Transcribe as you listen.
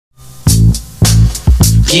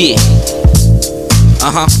Yeah.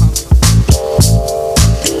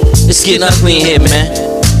 It's getting ugly in here,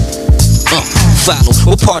 man. Follow,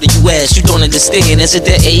 what part of you ass you don't understand? Is it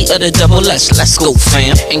the A or the double S? Let's go,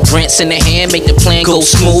 fam. And grants in the hand make the plan go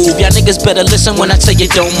smooth. Y'all niggas better listen when I tell you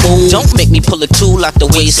don't move. Don't make me pull a tool out the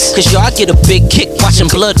waist, cause y'all get a big kick watching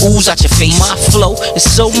blood ooze out your face. My flow is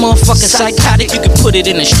so motherfucking psychotic, you can put it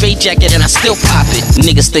in a straight jacket and I still pop it.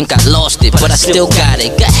 Niggas think I lost it, but I still got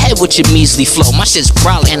it. Go ahead with your measly flow, my shit's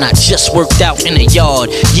brolic. And I just worked out in the yard.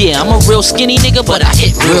 Yeah, I'm a real skinny nigga, but I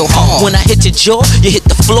hit real hard. When I hit your jaw, you hit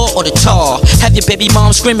the floor or the tar. Have your baby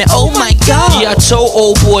mom screaming, oh my god. Yeah, I told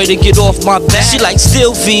old boy to get off my back. She like,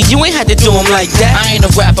 still V, you ain't had to do him like that. I ain't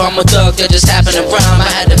a rapper, I'm a thug that just happened to rhyme. I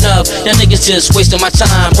had enough, y'all niggas just wasting my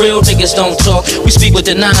time. Real niggas don't talk, we speak with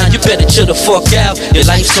the nine. You better chill the fuck out, your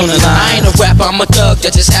life's on the line. I ain't a rapper, I'm a thug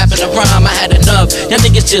that just happened to rhyme. I had enough, y'all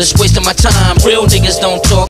niggas just wasting my time. Real niggas don't talk,